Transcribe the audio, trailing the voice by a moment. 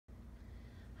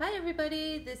Hi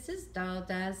everybody, this is Doll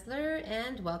Dazzler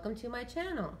and welcome to my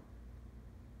channel.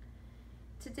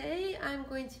 Today I'm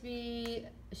going to be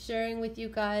sharing with you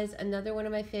guys another one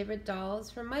of my favorite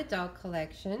dolls from my doll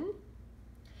collection.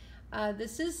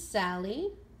 This is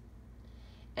Sally,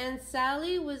 and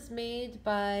Sally was made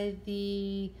by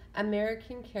the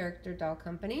American Character Doll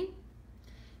Company.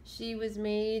 She was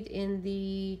made in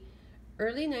the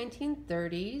early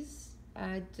 1930s.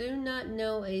 I do not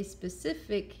know a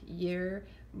specific year,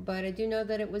 but I do know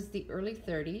that it was the early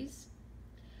 30s.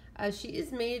 She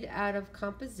is made out of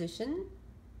composition.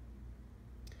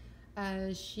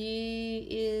 She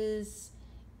is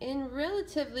in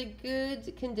relatively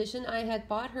good condition. I had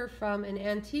bought her from an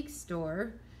antique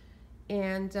store,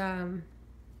 and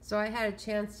so I had a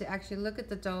chance to actually look at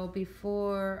the doll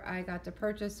before I got to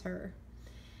purchase her.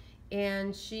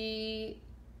 And she's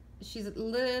a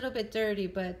little bit dirty,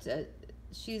 but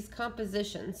she's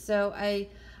composition, so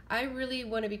I really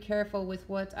want to be careful with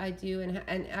what I do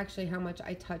and actually how much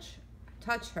I touch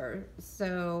her.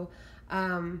 So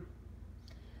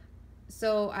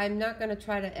so I'm not going to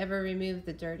try to ever remove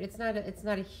the dirt. It's not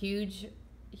a huge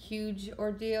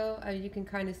ordeal. You can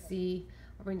kind of see.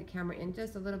 I'll bring the camera in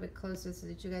just a little bit closer so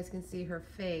that you guys can see her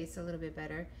face a little bit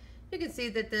better. You can see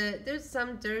that there's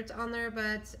some dirt on there,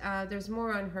 but there's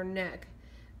more on her neck.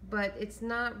 But it's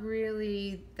not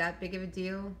really that big of a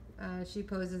deal. She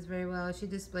poses very well. She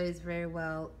displays very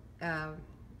well,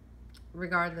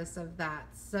 regardless of that.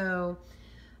 So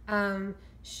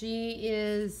she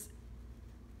is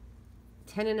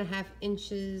 10.5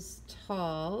 inches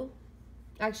tall.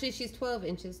 Actually, she's 12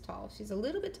 inches tall. She's a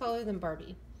little bit taller than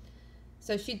Barbie.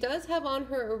 So she does have on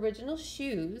her original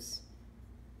shoes.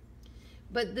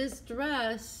 But this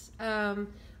dress,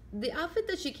 the outfit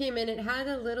that she came in, it had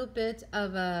a little bit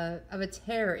of a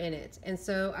tear in it, and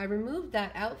so I removed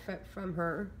that outfit from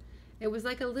her. It was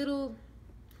like a little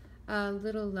kind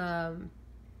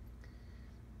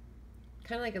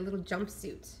of like a little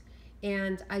jumpsuit,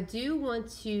 and I do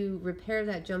want to repair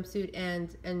that jumpsuit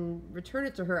and return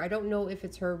it to her. I don't know if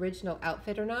it's her original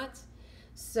outfit or not,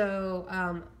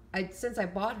 so since I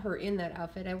bought her in that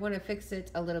outfit, I want to fix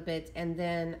it a little bit and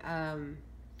then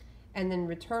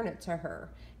return it to her.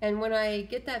 And when I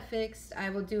get that fixed, I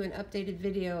will do an updated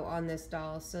video on this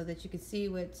doll so that you can see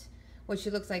what she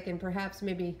looks like, and perhaps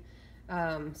maybe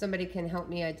somebody can help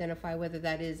me identify whether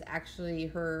that is actually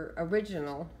her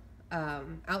original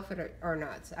outfit or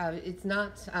not. It's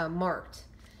not marked.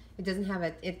 It doesn't have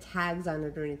it tags on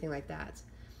it or anything like that.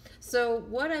 So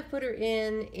what I put her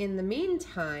in the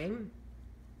meantime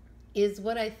is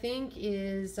what I think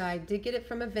is, I did get it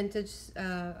from a vintage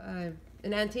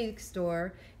an antique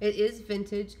store. It is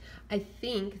vintage. I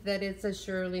think that it's a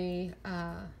Shirley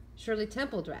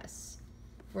Temple dress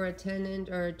for a 10-inch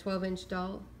or 12-inch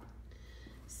doll.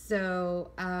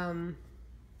 So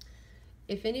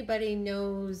if anybody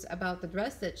knows about the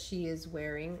dress that she is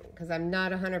wearing, because I'm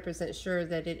not 100% sure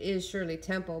that it is Shirley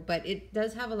Temple, but it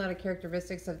does have a lot of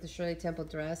characteristics of the Shirley Temple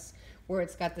dress, where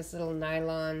it's got this little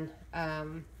nylon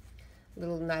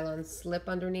slip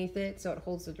underneath it, so it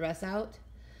holds the dress out.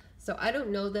 So I don't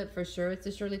know that for sure it's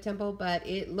a Shirley Temple, but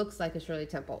it looks like a Shirley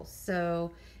Temple.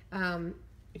 So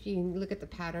if you look at the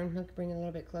pattern, I'll bring it a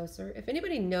little bit closer. If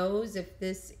anybody knows if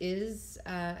this is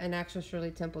an actual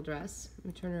Shirley Temple dress, let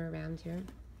me turn her around here.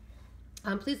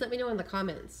 Please let me know in the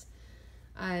comments.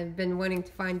 I've been wanting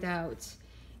to find out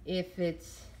if it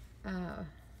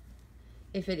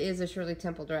is a Shirley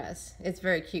Temple dress. It's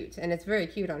very cute, and it's very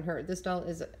cute on her. This doll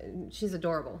she's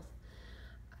adorable.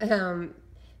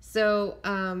 So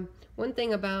one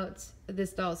thing about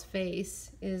this doll's face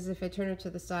is, if I turn her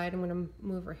to the side, I'm going to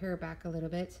move her hair back a little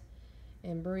bit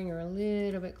and bring her a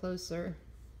little bit closer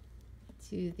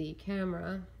to the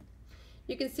camera.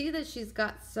 You can see that she's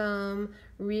got some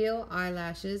real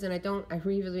eyelashes, and I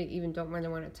really even don't really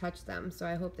want to touch them, so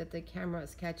I hope that the camera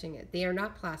is catching it. They are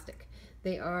not plastic.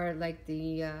 They are like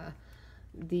the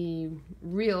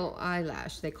real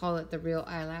eyelash. They call it the real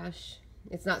eyelash.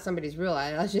 It's not somebody's real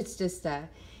eyelash. It's just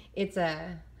it's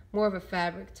more of a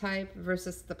fabric type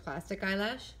versus the plastic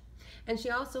eyelash. And she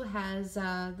also has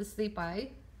the sleep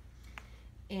eye,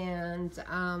 and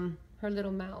her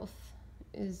little mouth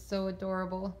is so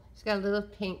adorable. She's got a little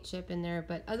paint chip in there,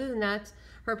 but other than that,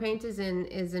 her paint is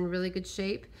in really good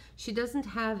shape. She doesn't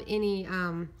have any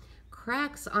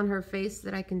cracks on her face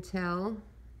that I can tell,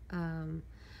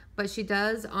 but she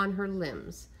does on her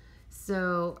limbs.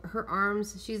 So her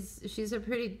arms, she's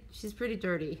pretty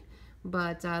dirty,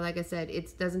 but like I said,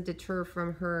 it doesn't deter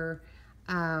from her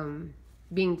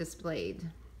being displayed.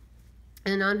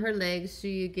 And on her legs,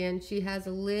 she has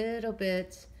a little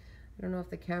bit I don't know if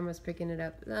the camera's picking it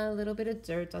up. A little bit of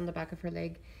dirt on the back of her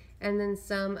leg. And then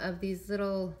some of these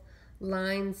little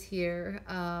lines here.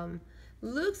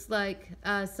 Looks like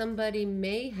somebody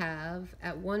may have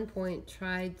at one point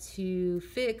tried to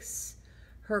fix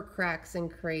her cracks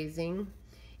and crazing,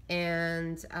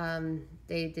 and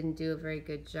they didn't do a very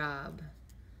good job.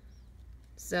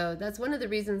 So that's one of the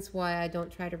reasons why I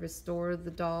don't try to restore the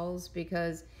dolls,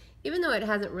 because even though it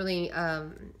hasn't really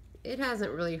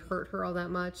hurt her all that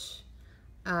much,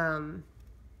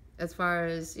 as far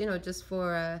as, you know, just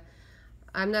for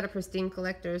I'm not a pristine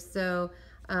collector, so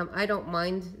I don't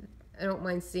mind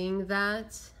seeing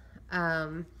that,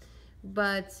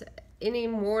 but any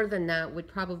more than that would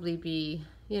probably be,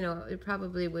 you know, it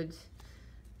probably would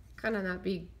kind of not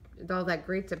be all that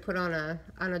great to put on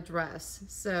a dress.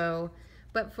 So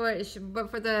but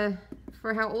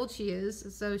for how old she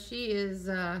is, so she is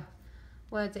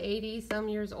what, 80 some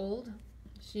years old,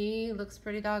 she looks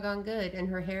pretty doggone good, and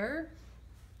her hair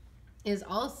is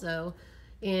also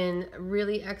in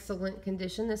really excellent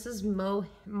condition. This is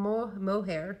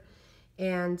mohair,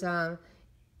 and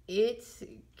it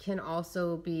can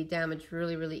also be damaged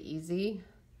really, really easy.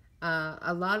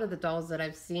 A lot of the dolls that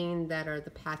I've seen that are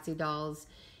the Patsy dolls,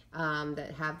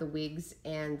 that have the wigs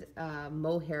and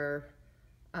mohair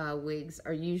wigs,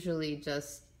 are usually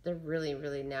just, they're really,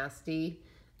 really nasty.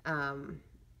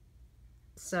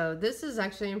 So this is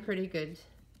actually in pretty good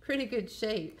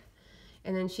shape.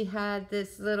 And then she had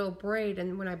this little braid,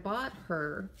 and when I bought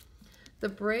her, the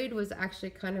braid was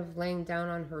actually kind of laying down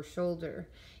on her shoulder,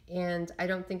 and I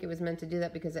don't think it was meant to do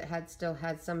that, because it still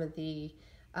had some of the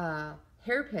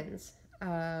hairpins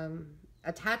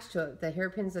attached to it, the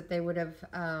hairpins that they would have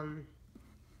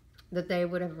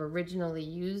originally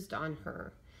used on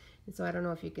her. And so I don't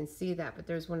know if you can see that, but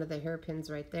there's one of the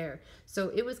hairpins right there. So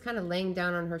it was kind of laying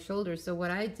down on her shoulder. So what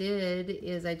I did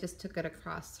is I just took it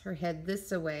across her head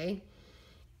this way,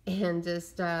 and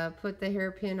just put the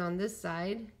hairpin on this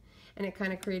side, and it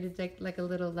kind of created like a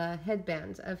little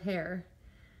headband of hair.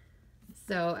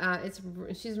 So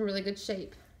she's in really good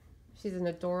shape. She's an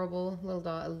adorable little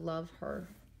doll. I love her.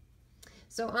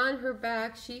 So on her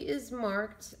back, she is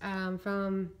marked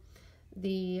from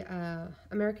the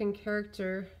American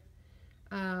Character.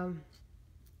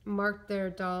 Marked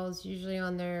their dolls usually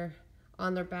on their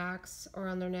backs or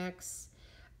on their necks.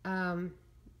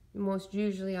 Most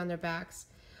usually on their backs.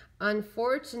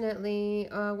 Unfortunately,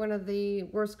 one of the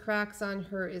worst cracks on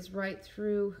her is right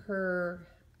through her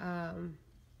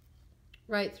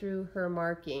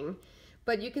marking,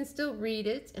 but you can still read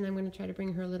it. And I'm going to try to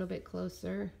bring her a little bit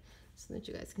closer so that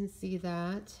you guys can see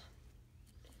that.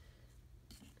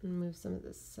 And move some of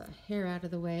this hair out of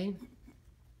the way.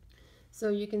 So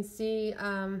you can see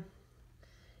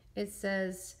it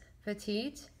says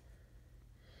Petite,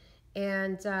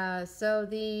 and so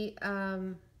the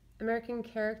American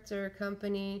Character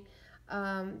Company,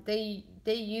 they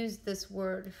use this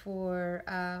word for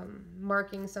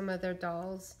marking some of their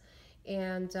dolls,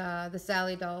 and the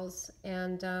Sally dolls,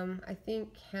 and I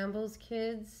think Campbell's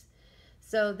Kids.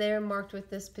 So they're marked with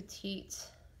this Petite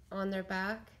on their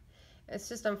back. It's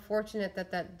just unfortunate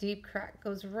that that deep crack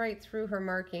goes right through her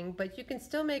marking, but you can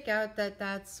still make out that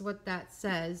that's what that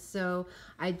says. So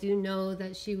I do know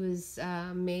that she was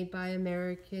made by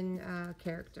American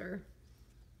Character.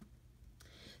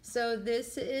 So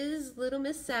this is Little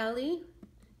Miss Sally.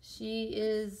 She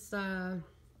is so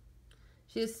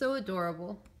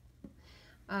adorable.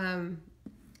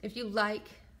 If you like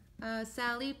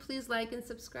Sally, please like and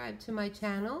subscribe to my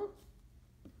channel.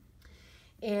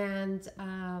 And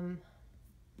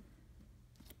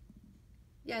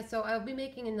yeah, so I'll be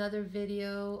making another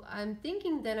video. I'm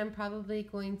thinking that I'm probably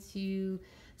going to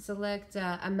select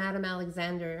a Madame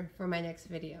Alexander for my next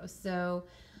video. So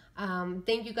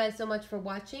thank you guys so much for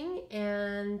watching,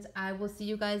 and I will see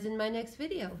you guys in my next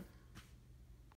video.